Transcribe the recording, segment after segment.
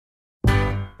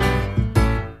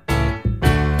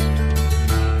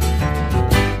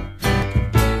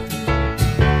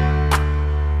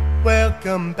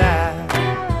welcome back.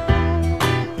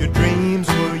 Your dreams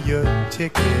were your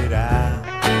ticket out.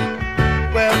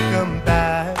 Welcome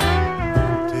back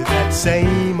to that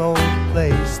same old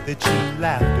place that you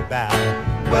laughed about.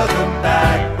 Welcome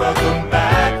back, welcome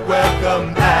back,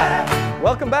 welcome back.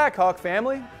 Welcome back, Hawk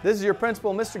family. This is your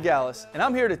principal, Mr. Gallus, and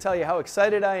I'm here to tell you how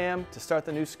excited I am to start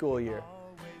the new school year.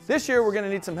 This year we're going to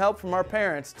need some help from our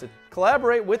parents to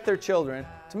collaborate with their children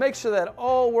to make sure that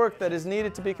all work that is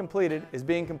needed to be completed is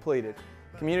being completed.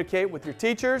 Communicate with your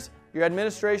teachers, your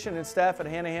administration, and staff at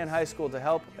Hanahan High School to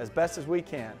help as best as we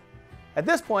can. At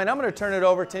this point, I'm going to turn it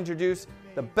over to introduce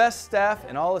the best staff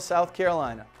in all of South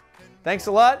Carolina. Thanks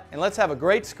a lot, and let's have a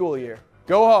great school year.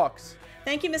 Go Hawks!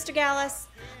 Thank you, Mr. Gallus.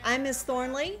 I'm Ms.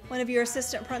 Thornley, one of your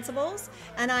assistant principals,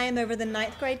 and I am over the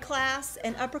 9th grade class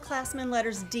and upperclassmen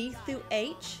letters D through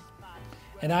H.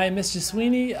 And I am Mr.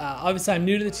 Sweeney. Obviously, I'm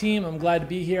new to the team. I'm glad to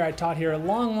be here. I taught here a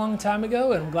long time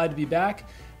ago, and I'm glad to be back.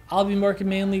 I'll be working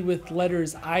mainly with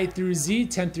letters I through Z,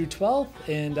 10 through 12,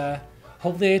 and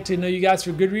hopefully I get to know you guys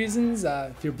for good reasons.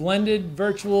 If you're blended,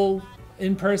 virtual,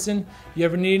 in person, you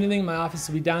ever need anything, my office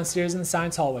will be downstairs in the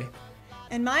science hallway.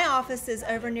 And my office is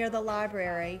over near the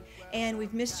library, and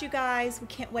we've missed you guys. We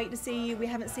can't wait to see you. We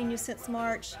haven't seen you since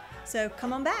March, so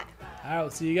come on back. All right,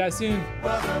 we'll see you guys soon.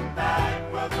 Welcome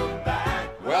back, welcome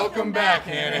back. Welcome back,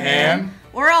 Hanahan.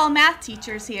 We're all math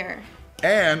teachers here.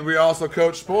 And we also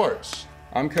coach sports.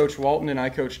 I'm Coach Walton and I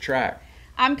coach track.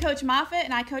 I'm Coach Moffitt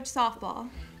and I coach softball.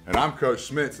 And I'm Coach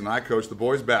Schmitz and I coach the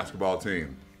boys basketball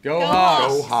team. Go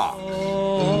Hawks! Go Hawks!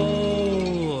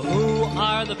 Oh, who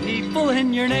are the people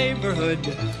in your neighborhood?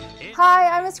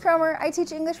 Hi, I'm Ms. Cromer. I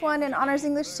teach English 1 and Honors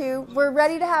English 2. We're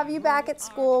ready to have you back at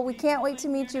school. We can't wait to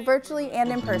meet you virtually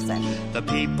and in person. The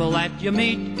people that you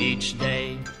meet each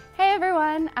day. Hey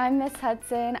everyone, I'm Miss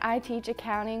Hudson. I teach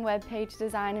accounting, web page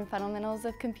design, and fundamentals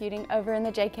of computing over in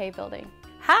the JK building.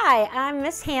 Hi, I'm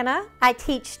Miss Hannah. I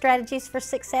teach strategies for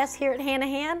success here at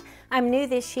Hanahan. I'm new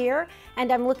this year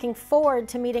and I'm looking forward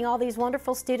to meeting all these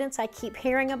wonderful students I keep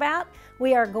hearing about.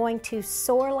 We are going to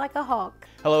soar like a hawk.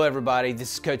 Hello everybody,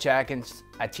 this is Coach Atkins.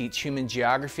 I teach human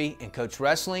geography and coach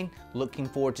wrestling. Looking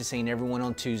forward to seeing everyone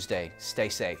on Tuesday. Stay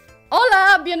safe.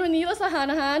 Hola, bienvenidos a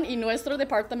Hanahan y nuestro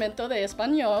departamento de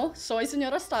español. Soy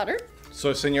señora Stoddard.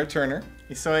 Soy Señor Turner.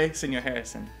 Y soy Señor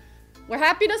Harrison. We're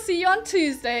happy to see you on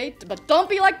Tuesday, but don't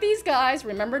be like these guys.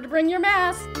 Remember to bring your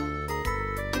mask.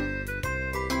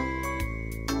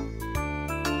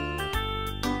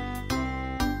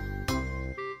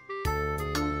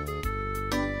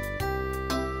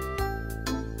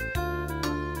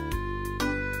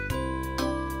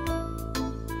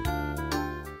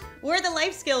 We're the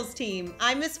Life Skills team.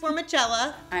 I'm Miss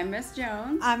Formicella. I'm Miss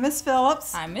Jones. I'm Miss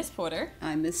Phillips. I'm Miss Porter.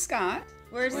 I'm Miss Scott.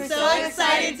 We're so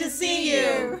excited to see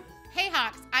you. Hey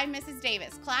Hawks, I'm Mrs.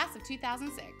 Davis, class of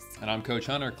 2006. And I'm Coach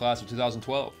Hunter, class of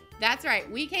 2012. That's right,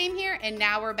 we came here and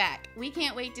now we're back. We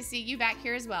can't wait to see you back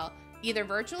here as well, either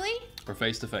virtually or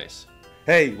face to face.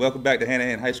 Hey, welcome back to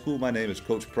Hanahan High School. My name is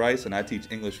Coach Price and I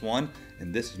teach English 1,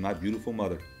 and this is my beautiful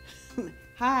mother.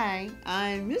 Hi,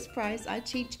 I'm Miss Price. I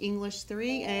teach English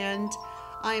 3 and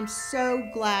I am so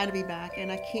glad to be back and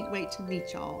I can't wait to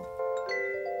meet y'all.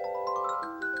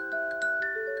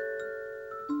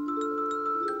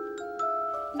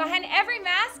 Behind every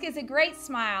mask is a great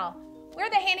smile.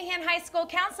 We're the Hanahan High School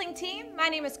counseling team. My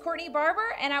name is Courtney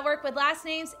Barber and I work with last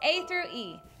names A through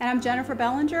E. And I'm Jennifer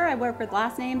Bellinger. I work with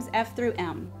last names F through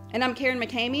M. And I'm Karen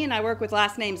McCamey and I work with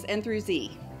last names N through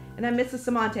Z. And I'm Mrs.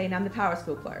 Samonte and I'm the Power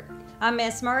School clerk. I'm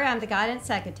Miss Murray, I'm the guidance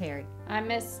secretary. I'm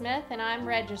Miss Smith and I'm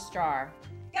registrar.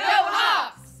 Go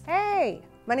Hawks! Hey,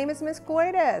 my name is Miss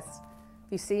Coitus.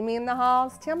 If you see me in the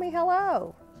halls, tell me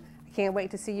hello. I can't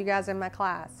wait to see you guys in my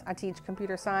class. I teach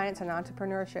computer science and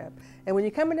entrepreneurship. And when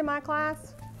you come into my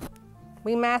class,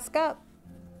 we mask up.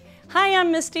 Hi,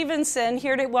 I'm Miss Stevenson,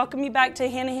 here to welcome you back to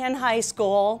Hanahan High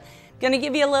School. I'm going to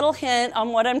give you a little hint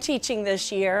on what I'm teaching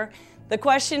this year. The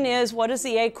question is, what does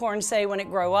the acorn say when it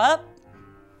grows up?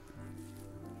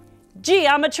 Gee,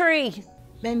 I'm a tree.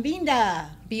 Benvinda.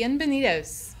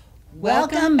 Bienvenidos.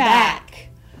 Welcome back.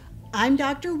 I'm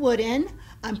Dr. Wooden.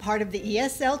 I'm part of the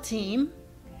ESL team.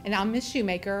 And I'm Miss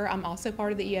Shoemaker. I'm also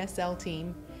part of the ESL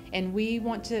team. And we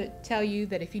want to tell you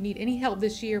that if you need any help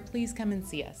this year, please come and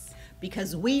see us.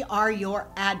 Because we are your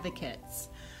advocates.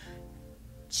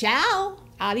 Ciao.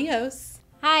 Adios.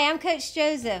 Hi, I'm Coach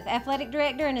Joseph, athletic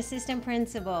director and assistant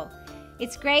principal.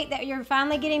 It's great that you're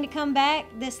finally getting to come back.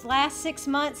 This last 6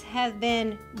 months have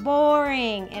been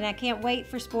boring, and I can't wait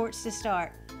for sports to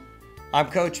start. I'm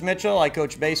Coach Mitchell. I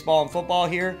coach baseball and football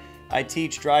here. I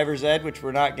teach driver's ed, which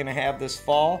we're not going to have this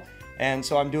fall, and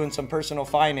so I'm doing some personal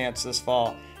finance this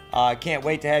fall. I can't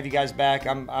wait to have you guys back.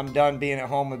 I'm done being at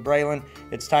home with Braylon.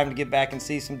 It's time to get back and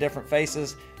see some different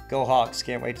faces. Go Hawks,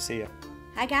 can't wait to see you.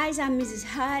 Hi guys, I'm Mrs.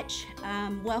 Hutch.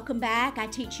 Welcome back. I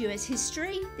teach U.S.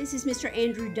 History. This is Mr.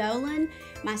 Andrew Dolan,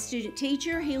 my student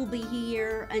teacher. He'll be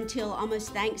here until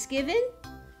almost Thanksgiving.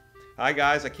 Hi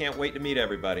guys, I can't wait to meet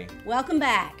everybody. Welcome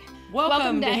back.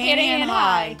 Welcome to Hanahan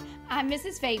High. I'm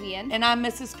Mrs. Fabian. And I'm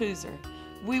Mrs. Poozer.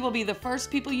 We will be the first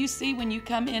people you see when you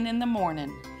come in the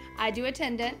morning. I do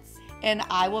attendance. And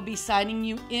I will be signing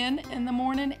you in the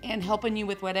morning and helping you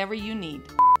with whatever you need.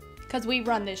 Because we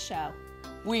run this show.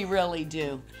 We really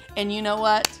do. And you know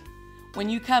what? When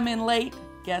you come in late,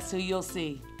 guess who you'll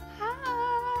see?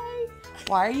 Hi.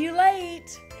 Why are you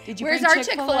late? Did you Where's bring our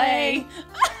Chick-fil-A?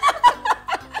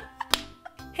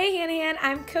 Hey Hanahan,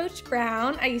 I'm Coach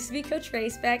Brown. I used to be Coach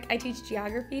Racebeck. I teach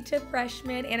geography to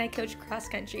freshmen and I coach cross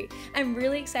country. I'm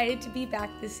really excited to be back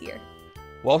this year.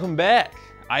 Welcome back.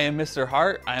 I am Mr.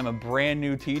 Hart. I am a brand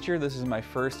new teacher. This is my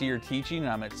first year teaching and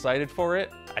I'm excited for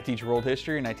it. I teach world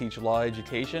history and I teach law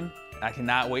education. I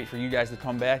cannot wait for you guys to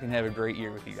come back and have a great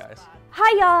year with you guys.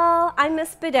 Hi y'all, I'm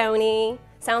Miss Bedoni.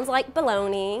 Sounds like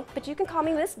baloney, but you can call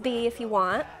me Miss B if you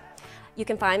want. You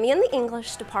can find me in the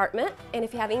English department, and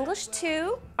if you have English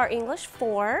 2 or English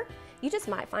 4, you just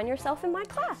might find yourself in my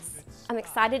class. I'm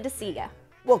excited to see ya.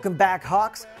 Welcome back,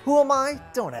 Hawks. Who am I?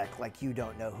 Don't act like you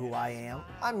don't know who I am.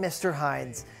 I'm Mr.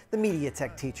 Hines, the Media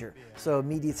Tech teacher. So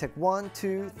Media Tech 1,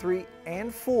 2, 3,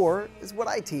 and 4 is what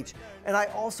I teach. And I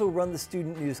also run the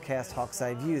student newscast Hawk's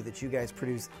Eye View that you guys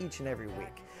produce each and every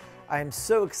week. I am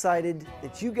so excited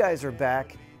that you guys are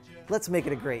back. Let's make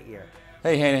it a great year.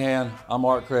 Hey Hanahan, I'm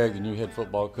Art Craig, the new head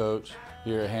football coach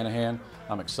here at Hanahan.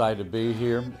 I'm excited to be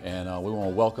here, and we want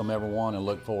to welcome everyone and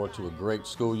look forward to a great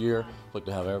school year. Look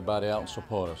to have everybody out and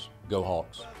support us. Go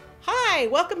Hawks. Hi,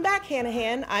 welcome back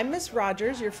Hanahan. I'm Miss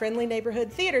Rogers, your friendly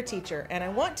neighborhood theater teacher, and I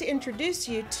want to introduce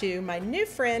you to my new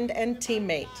friend and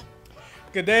teammate.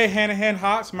 Good day, Hanahan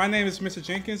Hawks. My name is Mr.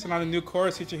 Jenkins, and I'm the new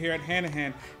chorus teacher here at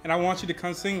Hanahan. And I want you to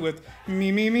come sing with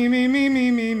me, me, me, me, me,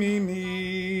 me, me, me,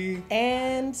 me.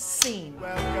 And scene.